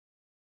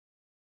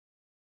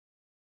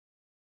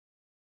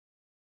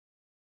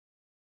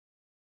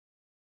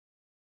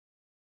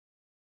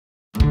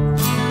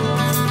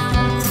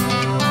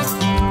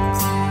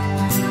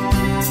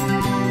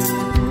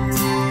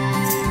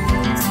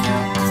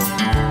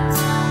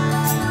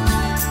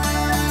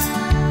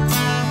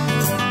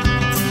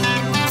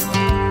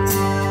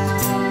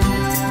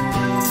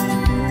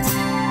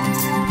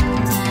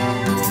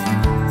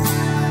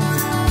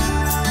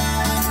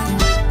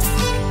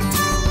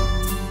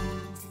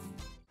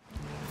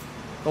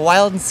The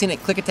wild and scenic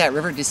Klickitat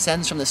River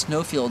descends from the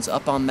snowfields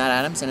up on Mount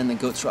Adams and in the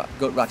Goat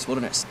Rocks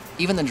Wilderness.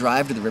 Even the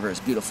drive to the river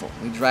is beautiful.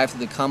 We drive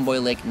through the Convoy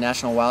Lake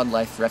National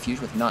Wildlife Refuge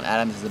with Mount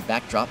Adams as a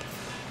backdrop,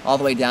 all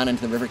the way down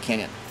into the river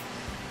canyon.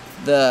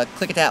 The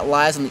Klickitat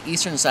lies on the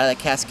eastern side of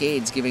the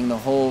Cascades, giving the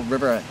whole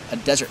river a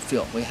desert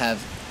feel. We have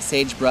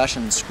sagebrush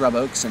and scrub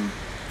oaks, and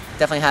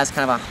definitely has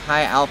kind of a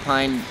high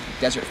alpine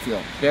desert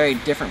feel. Very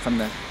different from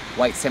the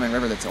White Salmon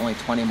River that's only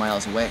 20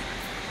 miles away.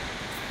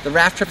 The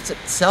raft trip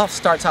itself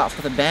starts off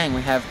with a bang.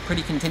 We have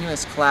pretty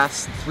continuous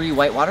Class 3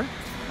 whitewater,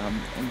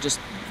 and just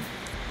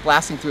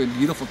blasting through a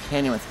beautiful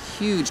canyon with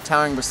huge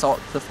towering basalt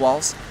cliff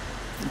walls.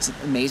 It's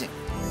amazing.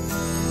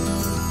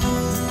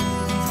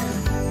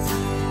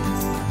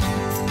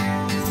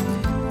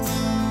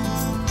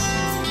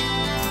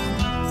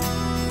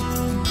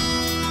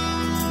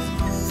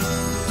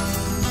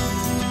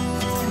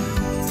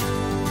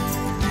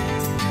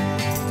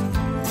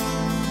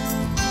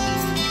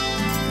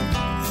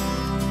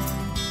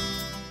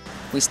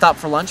 We stop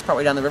for lunch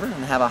partway down the river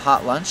and have a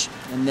hot lunch,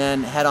 and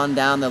then head on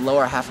down the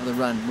lower half of the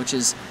run, which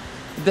is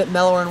a bit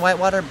mellower in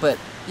whitewater, but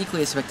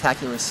equally as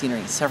spectacular with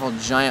scenery. Several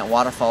giant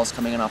waterfalls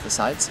coming in off the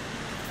sides.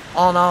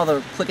 All in all,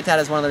 the Klickitat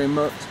is one of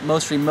the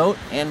most remote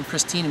and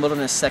pristine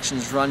wilderness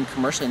sections run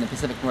commercially in the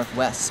Pacific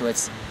Northwest, so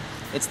it's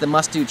the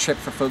must-do trip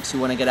for folks who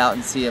want to get out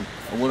and see a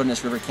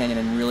wilderness river canyon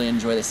and really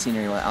enjoy the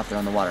scenery while out there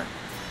on the water.